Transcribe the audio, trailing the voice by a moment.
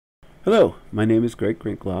Hello, my name is Greg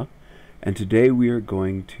Grinklaw, and today we are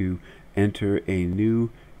going to enter a new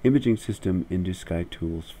imaging system into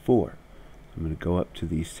SkyTools 4. I'm going to go up to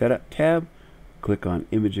the Setup tab, click on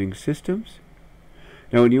Imaging Systems.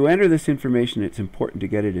 Now when you enter this information, it's important to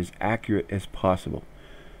get it as accurate as possible.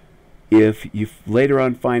 If you later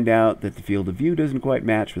on find out that the field of view doesn't quite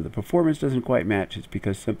match or the performance doesn't quite match, it's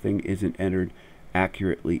because something isn't entered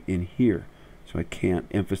accurately in here. So I can't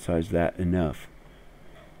emphasize that enough.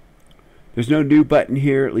 There's no new button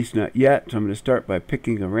here, at least not yet, so I'm going to start by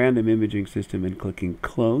picking a random imaging system and clicking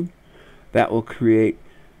Clone. That will create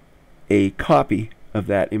a copy of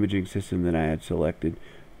that imaging system that I had selected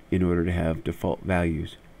in order to have default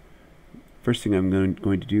values. First thing I'm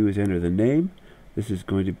going to do is enter the name. This is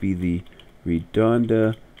going to be the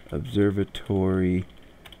Redonda Observatory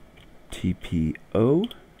TPO.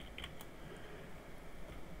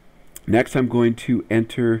 Next I'm going to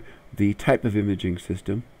enter the type of imaging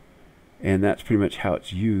system, and that's pretty much how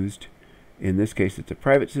it's used. In this case it's a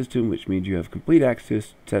private system, which means you have complete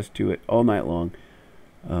access to it all night long.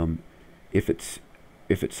 If it's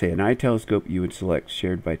say an eye telescope, you would select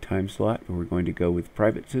shared by time slot, but we're going to go with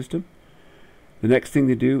private system. The next thing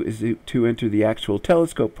to do is to enter the actual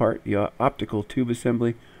telescope part, the optical tube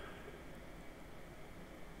assembly.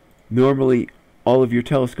 Normally all of your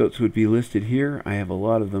telescopes would be listed here. I have a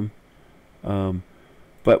lot of them.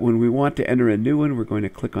 But when we want to enter a new one, we're going to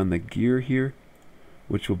click on the gear here,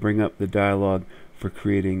 which will bring up the dialog for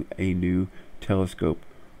creating a new telescope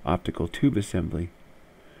optical tube assembly.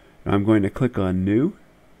 Now I'm going to click on New,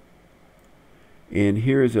 and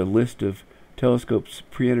here is a list of telescopes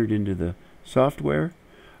pre-entered into the software.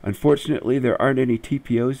 Unfortunately, there aren't any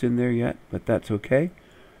TPOs in there yet, but that's okay.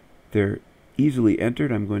 They're easily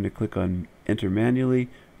entered. I'm going to click on Enter Manually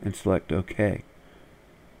and select OK.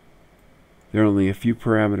 There are only a few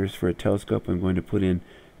parameters for a telescope. I'm going to put in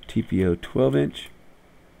TPO 12-inch.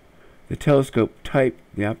 The telescope type,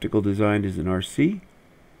 the optical design, is an RC. I'm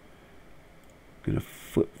going to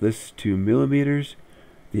flip this to millimeters.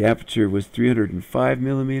 The aperture was 305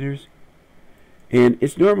 millimeters. And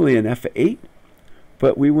it's normally an f8,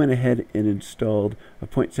 but we went ahead and installed a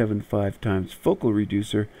 0.75 times focal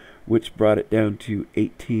reducer, which brought it down to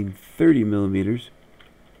 1830 millimeters,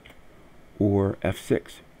 or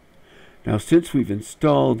f6. Now since we've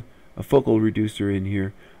installed a focal reducer in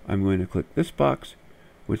here, I'm going to click this box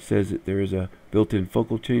which says that there is a built-in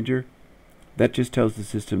focal changer. That just tells the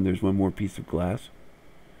system there's one more piece of glass.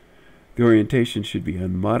 The orientation should be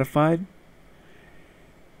unmodified.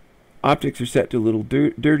 Optics are set to a little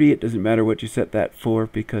dirty. It doesn't matter what you set that for,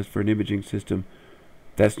 because for an imaging system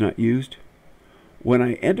that's not used. When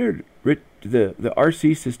I entered the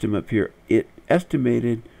RC system up here, it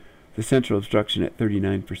estimated the central obstruction at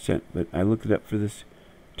 39%, but I looked it up for this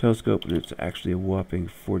telescope and it's actually a whopping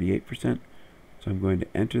 48%. So I'm going to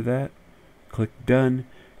enter that, click Done,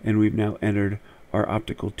 and we've now entered our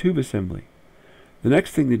optical tube assembly. The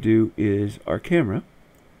next thing to do is our camera,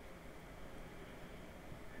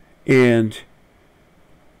 and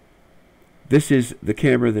this is the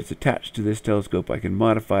camera that's attached to this telescope. I can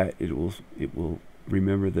modify it. It will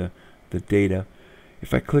remember the data.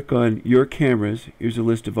 If I click on Your Cameras, here's a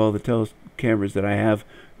list of all the cameras that I have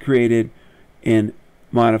created and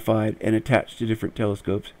modified and attached to different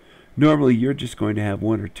telescopes. Normally you're just going to have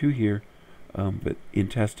one or two here, but in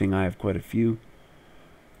testing I have quite a few.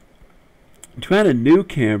 To add a new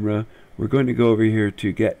camera, we're going to go over here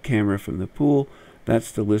to Get Camera from the Pool.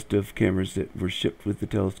 That's the list of cameras that were shipped with the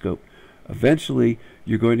telescope. Eventually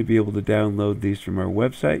you're going to be able to download these from our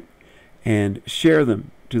website and share them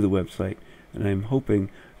to the website. And I'm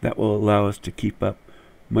hoping that will allow us to keep up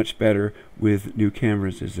much better with new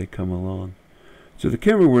cameras as they come along. So the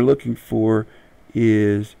camera we're looking for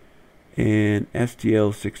is an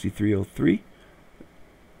STL6303.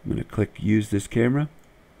 I'm going to click Use this camera.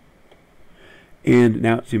 And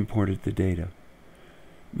now it's imported the data.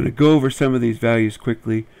 I'm going to go over some of these values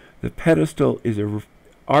quickly. The pedestal is an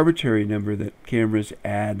arbitrary number that cameras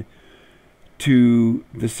add to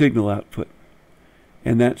the signal output.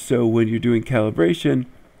 And that's so when you're doing calibration,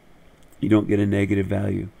 you don't get a negative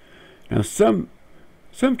value. Now some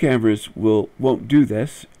cameras won't do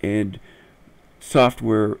this, and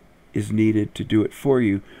software is needed to do it for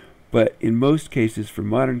you. But in most cases, for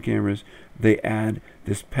modern cameras, they add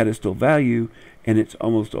this pedestal value, and it's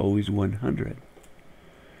almost always 100.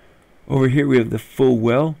 Over here we have the full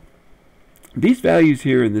well. These values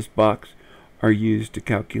here in this box are used to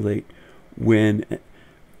calculate when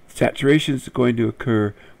saturation is going to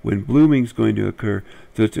occur, when blooming is going to occur.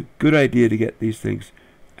 So it's a good idea to get these things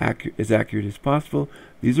as accurate as possible.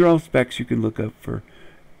 These are all specs you can look up for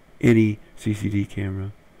any CCD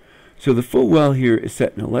camera. So the full well here is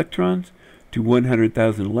set in electrons to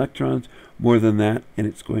 100,000 electrons. More than that, and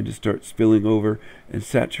it's going to start spilling over and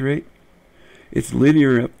saturate. It's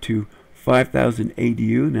linear up to 5,000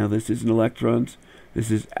 ADU. Now this isn't electrons. This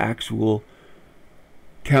is actual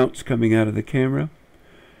counts coming out of the camera.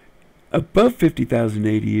 Above 50,000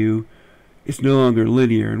 ADU, it's no longer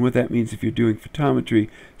linear, and what that means, if you're doing photometry,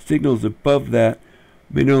 signals above that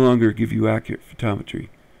may no longer give you accurate photometry.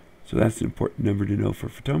 So that's an important number to know for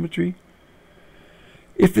photometry.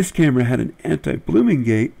 If this camera had an anti-blooming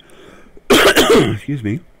gate, excuse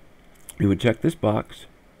me, you would check this box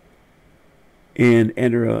and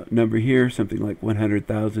enter a number here, something like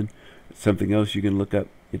 100,000. Something else you can look up.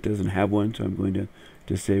 It doesn't have one, so I'm going to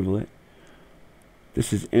disable it.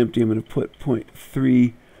 This is empty. I'm going to put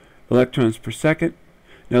 0.3 electrons per second.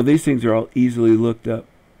 Now these things are all easily looked up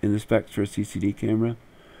in the specs for a CCD camera.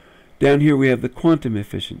 Down here we have the quantum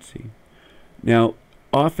efficiency. Now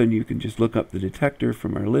often you can just look up the detector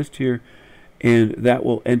from our list here, and that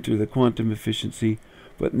will enter the quantum efficiency,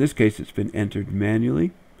 but in this case it's been entered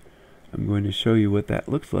manually. I'm going to show you what that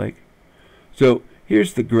looks like. So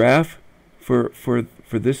here's the graph for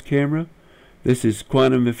this camera. This is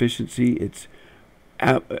quantum efficiency. It's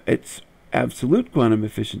absolute quantum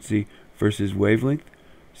efficiency versus wavelength.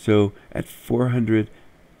 So at 400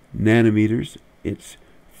 nanometers, it's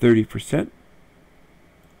 30%.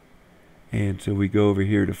 And so we go over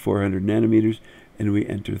here to 400 nanometers and we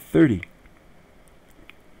enter 30.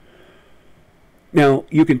 Now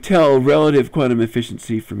you can tell relative quantum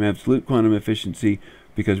efficiency from absolute quantum efficiency,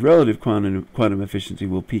 because relative quantum efficiency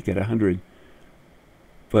will peak at 100,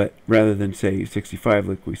 but rather than say 65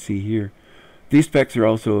 like we see here. These specs are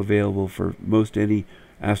also available for most any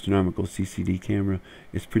astronomical CCD camera.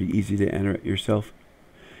 It's pretty easy to enter it yourself.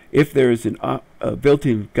 If there is a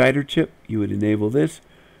built-in guider chip, you would enable this,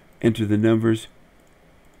 enter the numbers.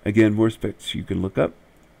 Again, more specs you can look up.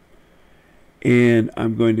 And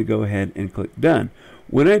I'm going to go ahead and click done.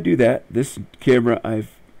 When I do that, this camera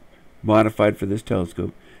I've modified for this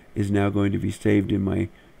telescope is now going to be saved in my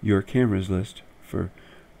Your Cameras list so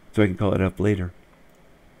I can call it up later.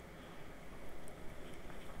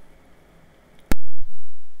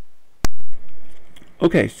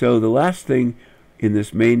 Okay, so the last thing in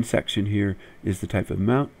this main section here is the type of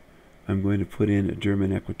mount. I'm going to put in a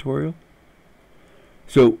German equatorial.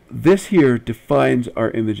 So this here defines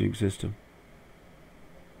our imaging system.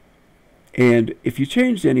 And if you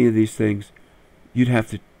changed any of these things, you'd have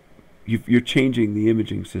to, you're changing the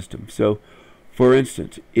imaging system. So, for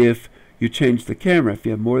instance, if you change the camera, if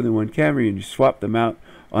you have more than one camera and you swap them out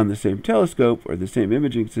on the same telescope or the same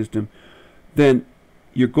imaging system, then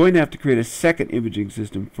you're going to have to create a second imaging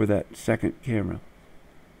system for that second camera.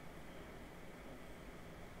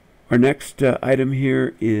 Our next item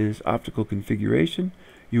here is optical configuration.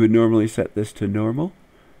 You would normally set this to normal,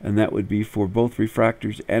 and that would be for both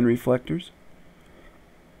refractors and reflectors.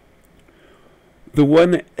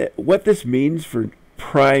 What this means for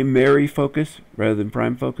primary focus rather than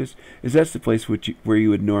prime focus is that's the place where you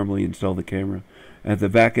would normally install the camera. At the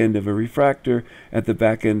back end of a refractor, at the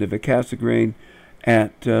back end of a Cassegrain,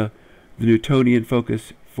 at the Newtonian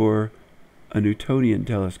focus for a Newtonian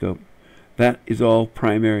telescope. That is all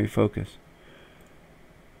primary focus.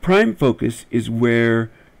 Prime focus is where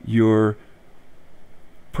your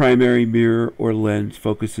primary mirror or lens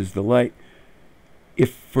focuses the light.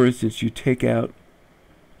 If, for instance, you take out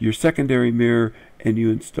your secondary mirror and you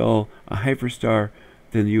install a hyperstar,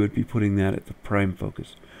 then you would be putting that at the prime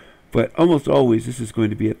focus. But almost always this is going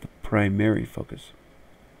to be at the primary focus.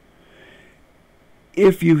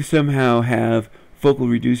 If you somehow have focal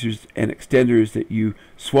reducers and extenders that you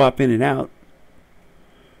swap in and out,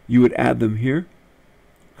 you would add them here.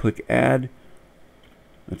 Click add.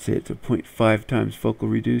 Let's say it's a 0.5 times focal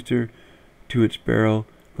reducer, 2-inch barrel.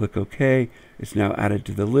 Click OK. It's now added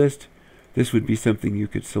to the list. This would be something you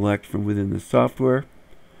could select from within the software.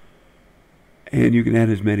 And you can add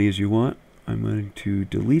as many as you want. I'm going to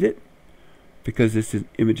delete it because this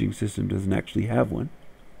imaging system doesn't actually have one.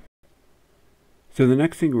 So the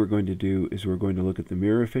next thing we're going to do is we're going to look at the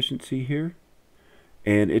mirror efficiency here.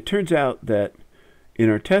 And it turns out that in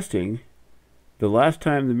our testing, the last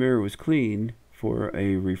time the mirror was cleaned for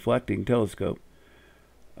a reflecting telescope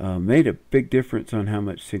made a big difference on how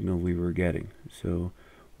much signal we were getting. So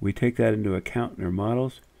we take that into account in our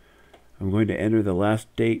models. I'm going to enter the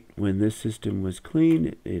last date when this system was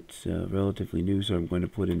cleaned. It's relatively new, so I'm going to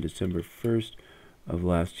put in December 1st of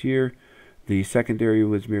last year. The secondary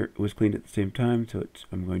was cleaned at the same time, so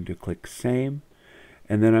I'm going to click Same,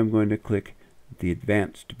 and then I'm going to click the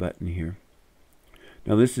Advanced button here.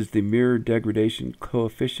 Now this is the mirror degradation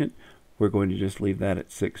coefficient, we're going to just leave that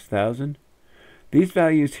at 6,000. These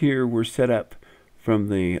values here were set up from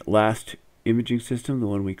the last imaging system, the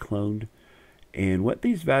one we cloned. And what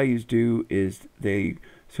these values do is they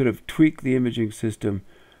sort of tweak the imaging system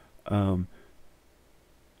to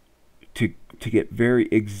get very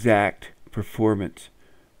exact performance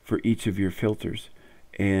for each of your filters.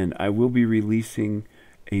 And I will be releasing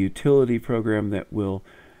a utility program that will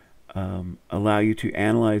allow you to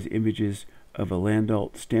analyze images of a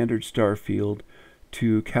Landolt standard star field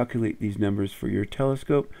to calculate these numbers for your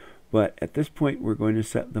telescope. But at this point, we're going to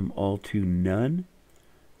set them all to none.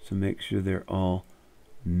 So make sure they're all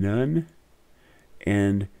none.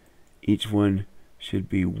 And each one should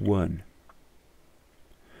be 1.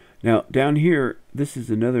 Now, down here, this is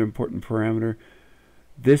another important parameter.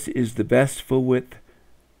 This is the best full width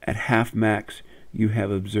at half max you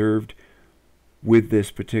have observed with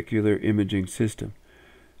this particular imaging system.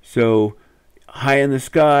 So, high in the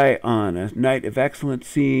sky on a night of excellent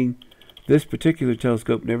seeing, this particular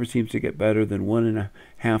telescope never seems to get better than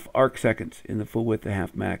 1.5 arc seconds in the full width at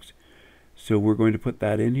half max. So we're going to put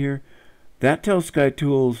that in here. That tells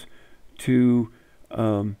SkyTools to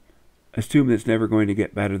assume that it's never going to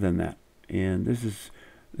get better than that. And this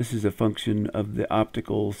is a function of the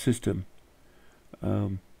optical system.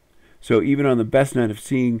 So even on the best night of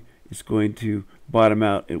seeing, it's going to bottom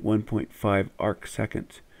out at 1.5 arc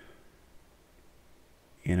seconds.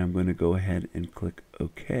 And I'm going to go ahead and click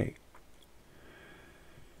OK.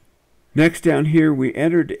 Next, down here, we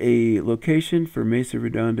entered a location for Mesa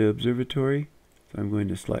Redondo Observatory. So I'm going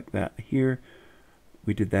to select that here.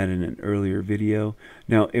 We did that in an earlier video.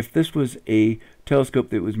 Now, if this was a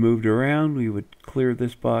telescope that was moved around, we would clear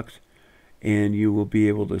this box and you will be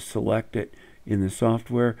able to select it in the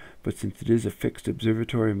software. But since it is a fixed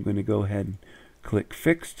observatory, I'm going to go ahead and click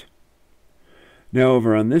Fixed. Now,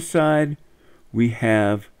 over on this side, we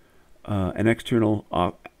have an external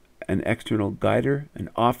guider, an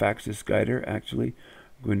off-axis guider, actually.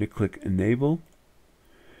 I'm going to click Enable.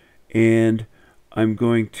 And I'm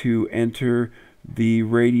going to enter the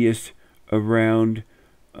radius around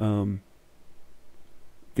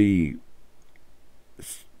the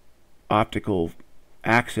optical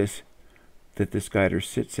axis that this guider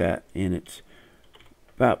sits at, and it's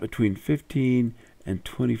about between 15 and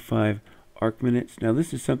 25 arc minutes. Now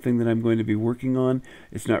this is something that I'm going to be working on.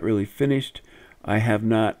 It's not really finished. I have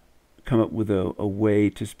not come up with a way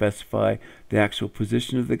to specify the actual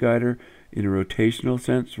position of the guider in a rotational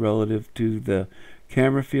sense relative to the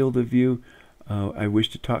camera field of view. I wish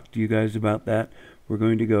to talk to you guys about that. We're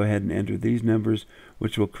going to go ahead and enter these numbers,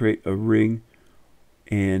 which will create a ring,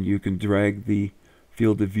 and you can drag the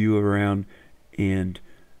field of view around and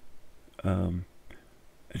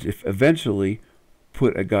eventually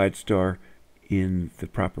put a guide star in the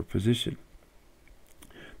proper position.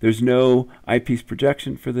 There's no eyepiece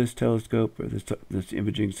projection for this telescope or this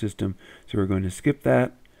imaging system, so we're going to skip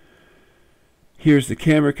that. Here's the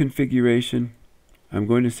camera configuration. I'm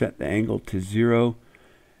going to set the angle to 0.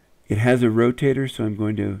 It has a rotator, so I'm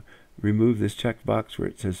going to remove this checkbox where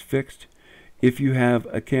it says fixed. If you have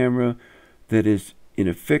a camera that is in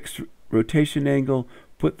a fixed rotation angle,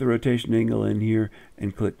 put the rotation angle in here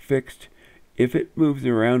and click fixed. If it moves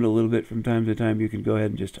around a little bit from time to time, you can go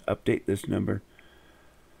ahead and just update this number.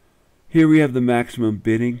 Here we have the maximum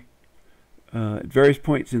bidding. At various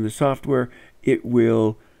points in the software, it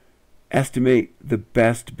will estimate the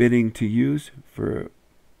best bidding to use for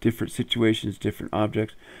different situations, different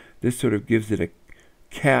objects. This sort of gives it a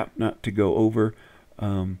cap not to go over.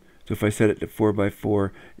 So if I set it to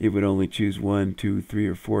 4x4, it would only choose 1, 2, 3,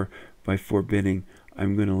 or 4x4 bidding.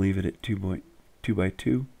 I'm going to leave it at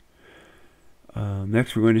 2x2.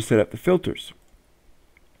 Next, we're going to set up the filters.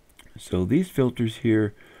 So these filters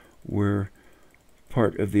here were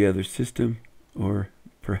part of the other system, or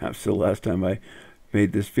perhaps the last time I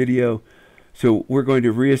made this video. So we're going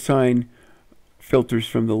to reassign filters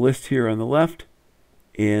from the list here on the left,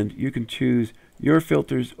 and you can choose your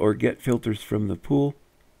filters or get filters from the pool.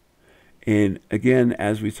 And again,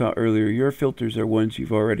 as we saw earlier, your filters are ones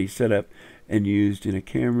you've already set up and used in a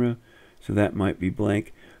camera, so that might be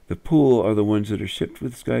blank. The pool are the ones that are shipped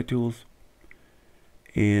with SkyTools.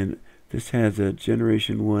 And this has a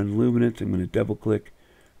generation 1 luminance. I'm going to double click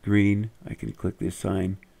green. I can click the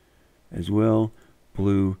sign as well,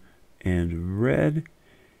 blue and red.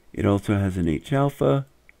 It also has an H alpha,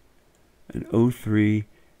 an O3,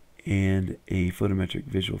 and a photometric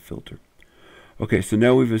visual filter. Okay, so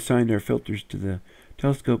now we've assigned our filters to the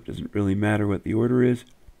telescope. Doesn't really matter what the order is.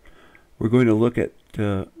 We're going to look at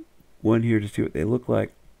one here to see what they look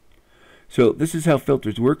like. So this is how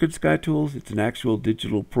filters work in SkyTools. It's an actual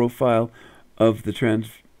digital profile of the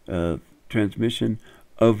transmission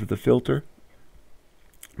of the filter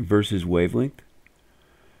versus wavelength.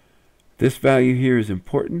 This value here is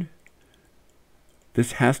important.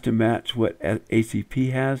 This has to match what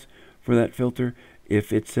ACP has for that filter.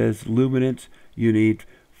 If it says luminance, you need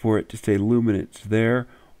for it to say luminance there,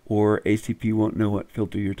 or ACP won't know what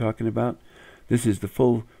filter you're talking about. This is the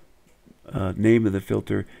full name of the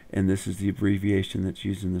filter, and this is the abbreviation that's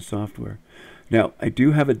used in the software. Now, I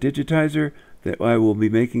do have a digitizer that I will be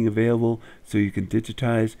making available, so you can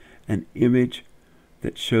digitize an image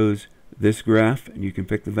that shows this graph, and you can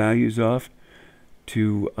pick the values off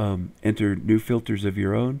to enter new filters of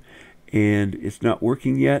your own. And it's not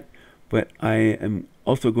working yet, but I am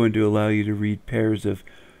also going to allow you to read pairs of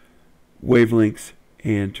wavelengths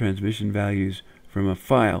and transmission values from a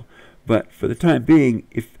file. But for the time being,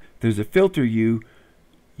 if there's a filter you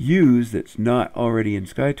use that's not already in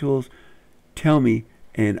SkyTools, tell me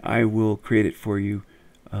and I will create it for you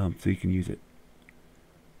so you can use it.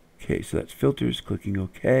 Okay, so that's filters, clicking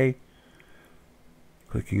OK.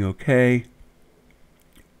 Clicking OK.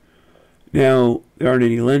 Now, there aren't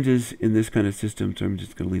any lenses in this kind of system, so I'm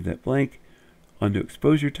just going to leave that blank. Onto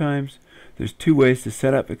exposure times. There's two ways to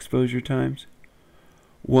set up exposure times.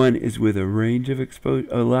 One is with a range of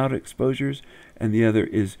allowed exposures, and the other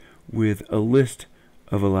is with a list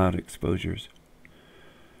of allowed exposures.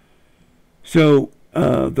 So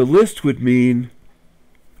the list would mean,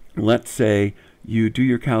 let's say you do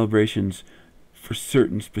your calibrations for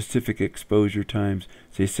certain specific exposure times,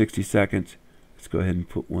 say 60 seconds. Let's go ahead and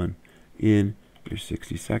put one in your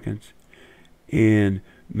 60 seconds. And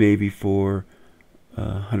maybe for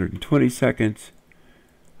 120 seconds,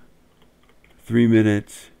 3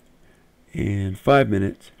 minutes, and 5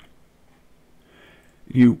 minutes.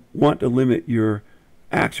 You want to limit your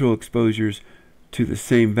actual exposures to the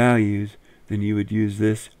same values, then you would use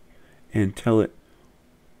this and tell it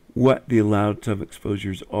what the allowed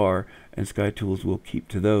sub-exposures are, and SkyTools will keep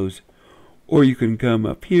to those. Or you can come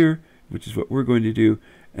up here, which is what we're going to do,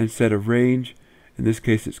 and set a range. In this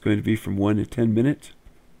case, it's going to be from 1 to 10 minutes.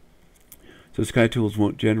 So SkyTools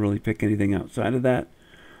won't generally pick anything outside of that.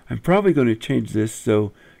 I'm probably going to change this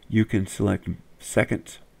so you can select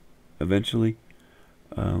seconds eventually.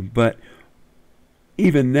 But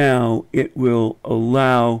even now, it will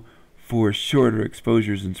allow for shorter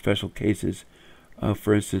exposures in special cases.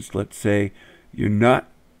 For instance, let's say you're not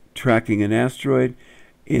tracking an asteroid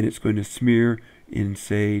and it's going to smear in,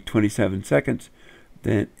 say, 27 seconds,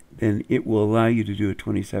 then it will allow you to do a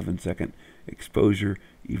 27-second exposure,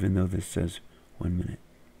 even though this says 1 minute.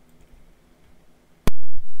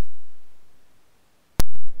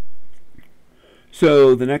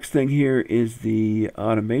 So the next thing here is the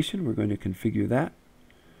automation. We're going to configure that.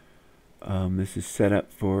 This is set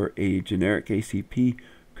up for a generic ACP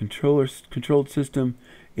controlled system.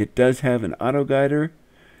 It does have an auto guider.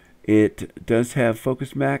 It does have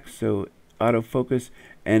focus max, so autofocus,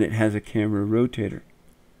 and it has a camera rotator.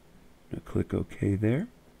 Now click OK there.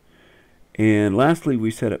 And lastly,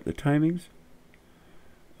 we set up the timings.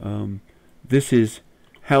 This is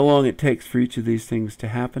how long it takes for each of these things to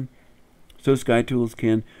happen. So SkyTools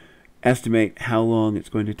can estimate how long it's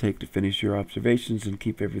going to take to finish your observations and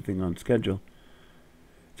keep everything on schedule.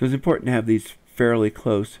 So it's important to have these fairly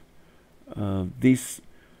close. These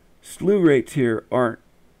slew rates here aren't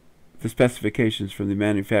the specifications from the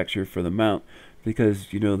manufacturer for the mount,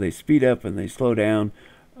 because, you know, they speed up and they slow down.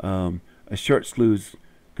 A short slew is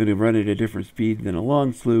going to run at a different speed than a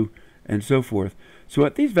long slew, and so forth. So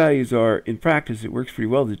what these values are, in practice, it works pretty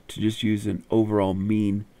well to just use an overall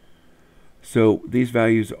mean. So these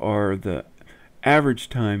values are the average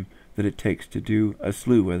time that it takes to do a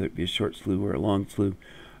slew, whether it be a short slew or a long slew,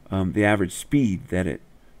 the average speed that it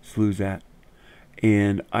slews at.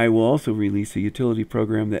 And I will also release a utility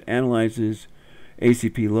program that analyzes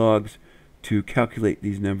ACP logs to calculate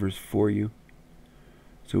these numbers for you.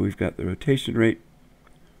 So we've got the rotation rate.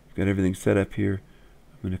 We've got everything set up here.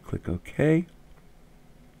 I'm going to click OK.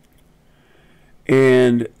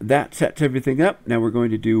 And that sets everything up. Now we're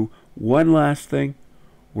going to do one last thing.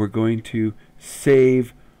 We're going to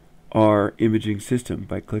save our imaging system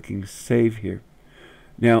by clicking Save here.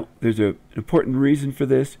 Now, there's an important reason for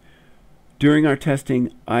this. During our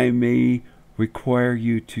testing, I may require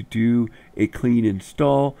you to do a clean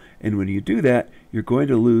install, and when you do that, you're going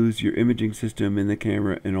to lose your imaging system and the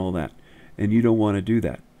camera and all that, and you don't want to do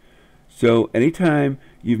that. So anytime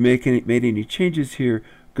you've made any changes here,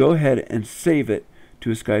 go ahead and save it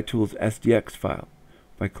to a SkyTools SDX file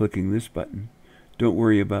by clicking this button. Don't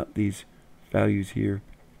worry about these values here,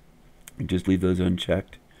 and just leave those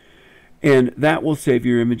unchecked. And that will save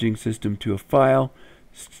your imaging system to a file.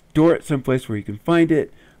 Store it someplace where you can find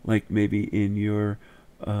it. like maybe in your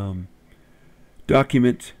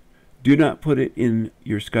document, do not put it in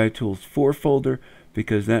your SkyTools 4 folder,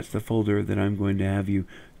 because that's the folder that I'm going to have you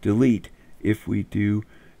delete if we do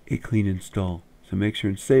a clean install. So make sure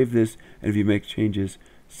and save this, and if you make changes,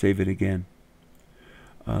 save it again.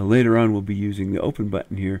 Later on we'll be using the open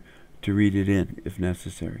button here to read it in if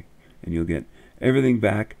necessary, and you'll get everything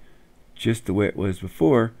back just the way it was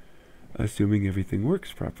before, assuming everything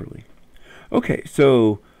works properly. Okay,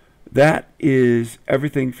 so that is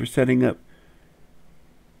everything for setting up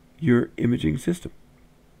your imaging system.